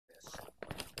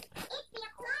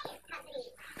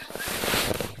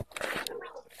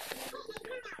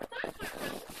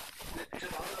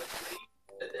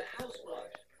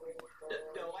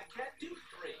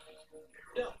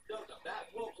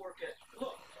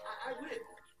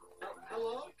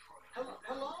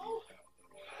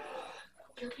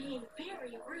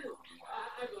rude.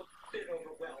 I'm a bit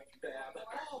overwhelmed, Bab.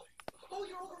 Oh,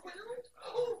 you're overwhelmed?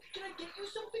 Oh, can I get you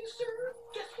something, sir?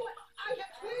 Guess what? I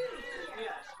have twins.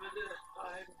 Yes, but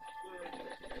I'm good.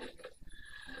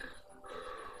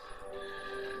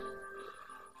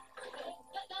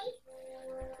 Dave?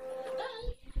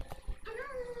 Hello?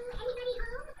 Anybody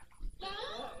home?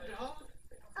 Dave? At home?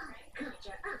 Oh, good,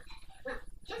 you're up. Well,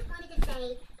 just wanted to say,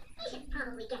 you should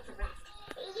probably get some rest.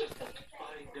 You're sick.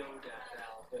 I know that,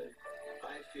 Alvin. I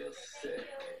feel sick.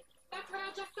 That's what I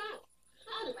just said.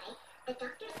 Anyway, the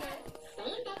doctor said stay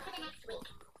in bed for the next week.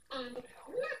 And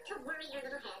not to worry your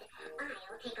little head,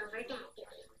 I'll take over dad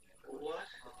duty. What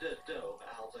the dough,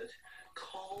 Alvin?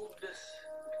 Call Miss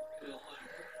Miller.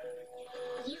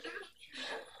 You got it.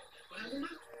 Nighty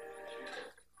night.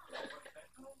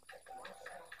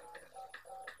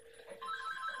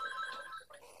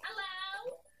 Hello?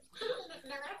 Hey, Miss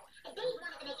Miller. Dave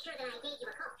wanted to make sure that I gave you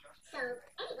a call. So,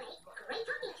 anyway, great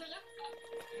talking to you.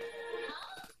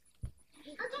 Huh?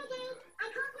 Okay, Dave. I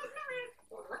called Miss Miller.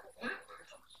 What was that about?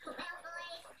 Well,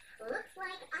 boys, looks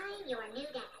like I'm your new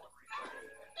dad.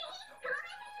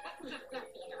 No,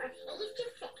 Theodore. He's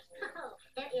just sick. Oh,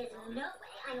 there is no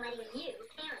way I'm letting you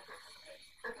parent us.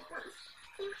 Plus,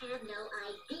 you have no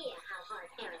idea how hard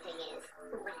parenting is.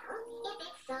 Well, if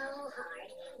it's so hard,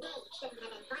 Dave shouldn't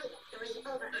have invited 3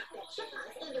 overactive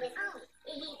chipmunks into his home.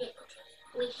 He didn't.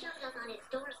 We showed up on his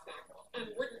doorstep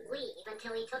and wouldn't leave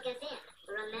until he took us in.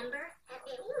 Remember?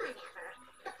 Whatever.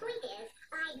 The point is,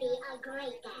 I'd be a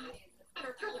great dad. And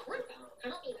I'll tell you one thing, I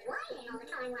won't be whining all the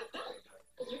time like Dave.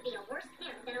 You'd be a worse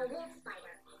parent than a wolf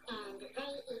spider. And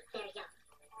they eat their young.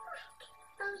 What?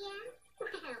 Oh, yeah?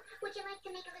 Well, would you like to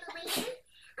make a little wager?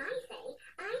 I say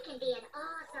I can be an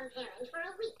awesome parent for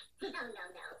a week. No.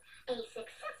 A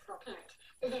successful parent.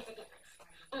 There's a difference.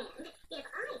 And if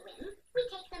I win, we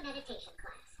take the meditation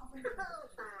class. Oh,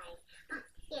 fine. But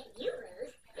if you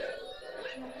lose...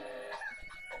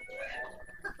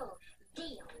 Oh,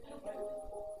 deal.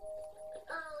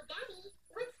 Oh, Daddy,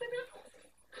 what's for breakfast?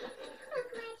 I'm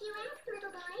glad you asked,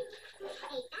 little boy.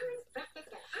 A balanced breakfast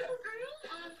of apple pie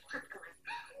and popcorn.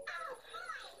 Oh,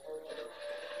 boy!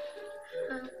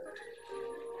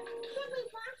 Can we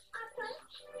wash our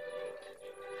plates?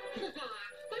 Yeah,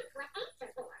 that's what ants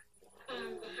are for.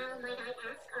 And how, might I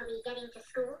ask, are we getting to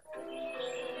school?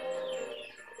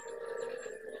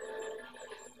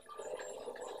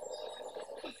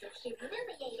 This is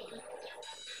humiliating.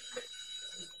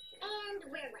 And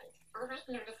we're late. All right,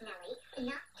 nervous Nellie,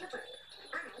 not to worry.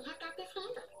 I have got this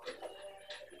handled.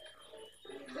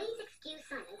 Please excuse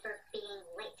Simon for being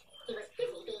late. He was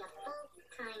busy being a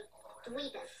full-time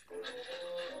dweebus. I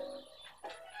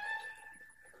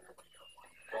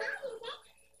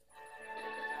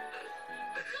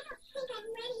don't think I'm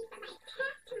ready for my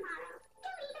test tomorrow.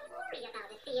 Don't even worry about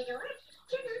it, Theodore.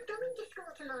 You're not going to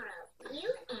school tomorrow.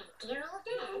 You and dear old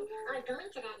Dad are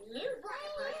going to that new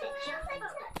water park that just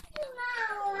opened.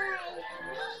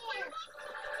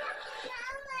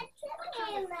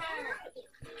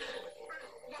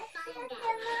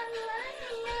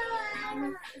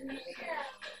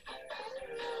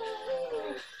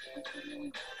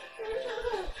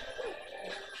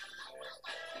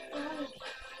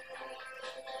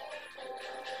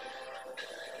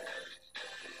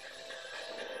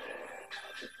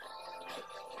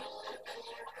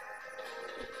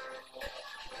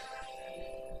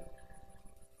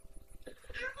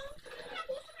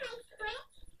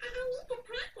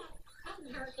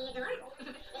 Theodore. In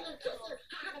case you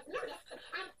haven't noticed,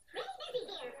 I'm pretty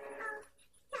busy here. Oh,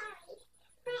 sorry.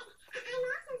 But I'm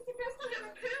also supposed to have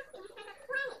a costume for the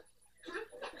play. What?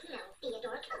 No,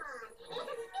 Theodore, come on. It's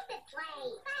a stupid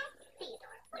play. But,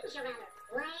 Theodore, wouldn't you rather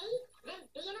play than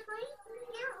be in a play?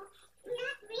 No,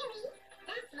 not really.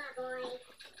 That's my boy.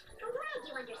 Glad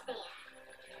you understand.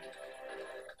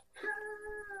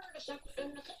 Oh, the chef's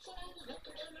in the kitchen and he's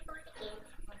making dinner for the kids.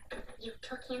 You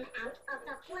took him out of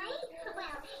the play?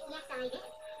 Well, yes, I did.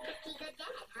 Pretty good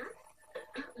dad, huh?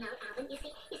 Oh, no, Alvin, you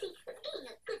see, being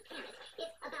a good parent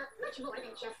is about much more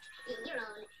than just your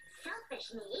own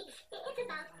selfish needs. It's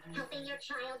about helping your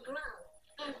child grow.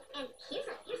 And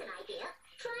here's an idea.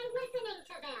 Try listening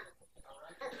to them.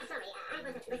 Sorry, I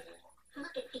wasn't listening.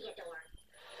 Look at Theodore.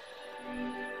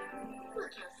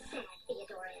 Look how sad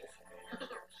Theodore is. Well,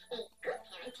 a good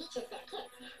parent teaches their kids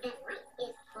that life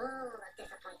is full of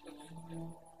disappointments.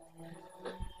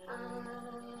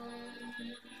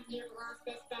 You've lost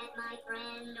this bet, my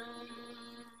friend.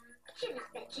 You're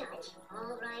not the judge.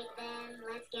 All right, then,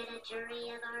 let's get a jury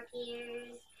of our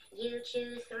peers. You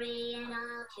choose 3 and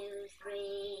I'll choose 3.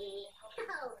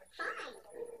 Oh, fine.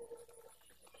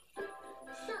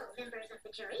 So, members of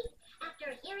the jury,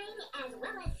 after hearing as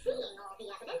well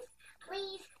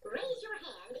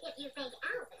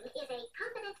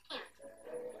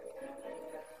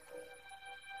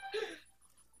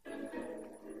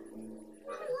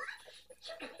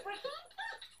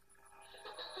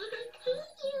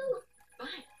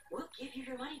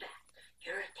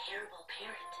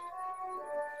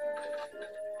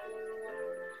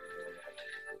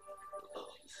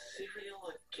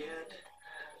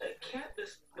Can't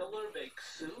Miss Miller make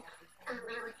soup? Oh,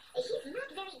 well, she's not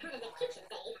very good in the kitchen,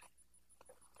 Dave.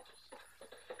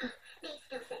 Dave's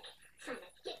still sick. Simon,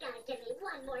 you gotta give me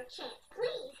one more chance,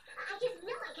 please. I just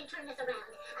know I can turn this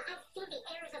around. I've seen the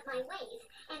errors of my ways,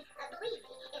 and believe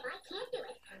me, if I can't do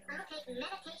it, I'll take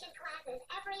meditation classes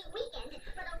every weekend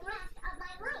for the rest of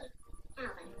my life.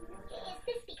 Alvin, is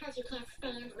this because you can't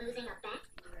stand losing a bet?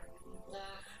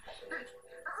 Yes, but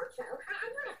also, I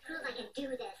want to prove I can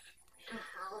do this.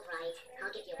 All right,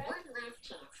 I'll give you one last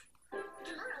chance.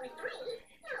 Tomorrow at 3?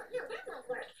 No, that won't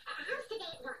work. How's today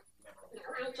at 1? No,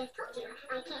 I just told you,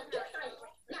 I can't do 3.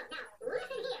 No, now,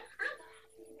 listen here.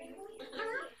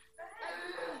 Hello?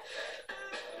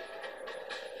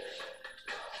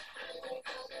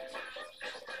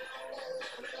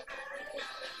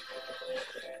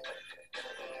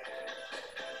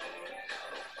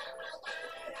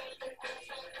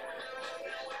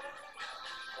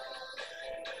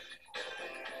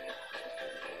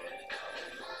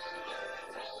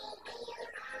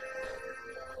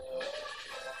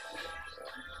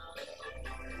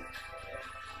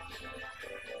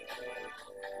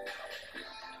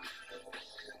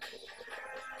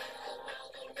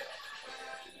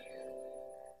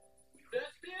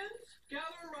 Thespians,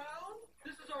 gather around.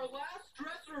 This is our last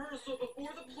dress rehearsal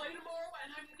before the play tomorrow,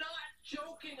 and I'm not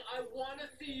joking. I want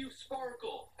to see you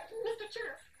sparkle. Mr.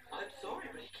 Church. I'm sorry,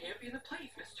 but he can't be in the play.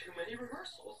 He's missed too many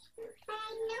rehearsals.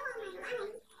 I know I'm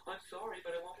lying. I'm sorry,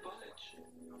 but I won't budge.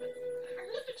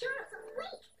 Mr. Charles,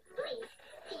 wait, please.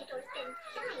 Theodore's been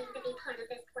dying to be part of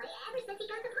this play ever since he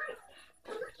got the part.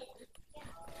 Look at him.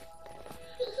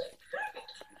 He's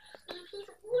perfect. And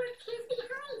he's worked his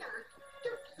behind off.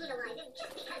 Don't penalize him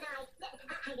just because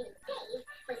Dave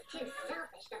was too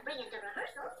selfish to bring him to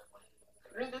rehearsals.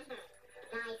 Remember,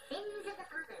 thy sins of the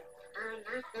father are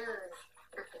not those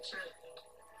of the child.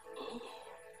 Oh,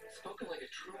 spoken like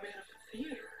a true man of the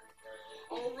theater.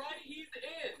 All right, he's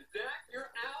in. Zach,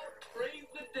 you're out. Praise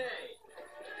the day.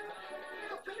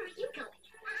 But where are you going?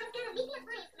 I've got to meet the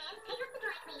appliance man, pick up the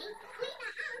dry cleaning, clean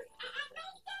the house, and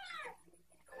make dinner!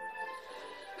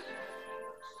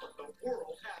 What the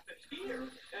world happened here?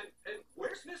 And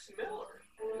where's Miss Miller?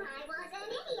 I was an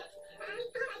idiot. I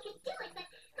thought I could do it, but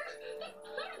this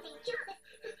parenting job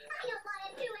is... I don't want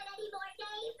to do it anymore,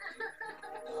 Dave.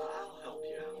 I'll help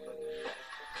you, Alvin.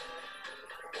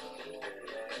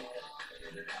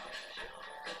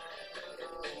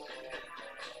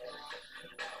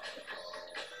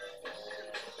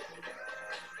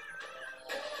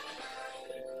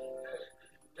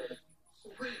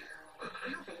 Wow,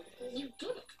 Alvin, you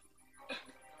did it.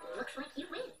 Looks like you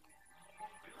win.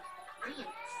 I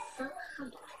am so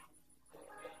humbled.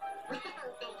 Well, thank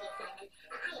you, Simon.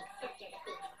 I accept your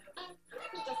defeat. And let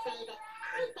me just say that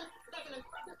I think there's an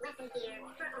important lesson here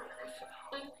for all of us.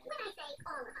 And when I say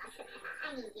all of us,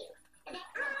 I mean you. That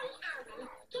I, Alvin,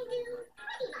 can do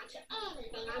pretty much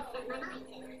anything I set my mind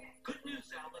to. Good news,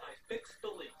 Alvin. I fixed the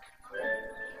leak.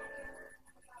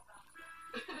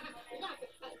 Yes,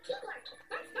 teamwork.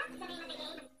 That's the name of the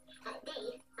game.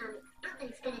 Dave,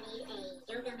 Alvin's gonna need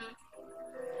a yoga mat.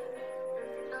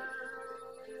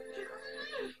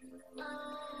 Oh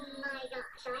my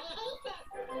gosh, I hate this.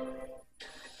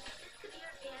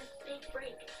 Dear Dad, big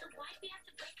break. So why do we have to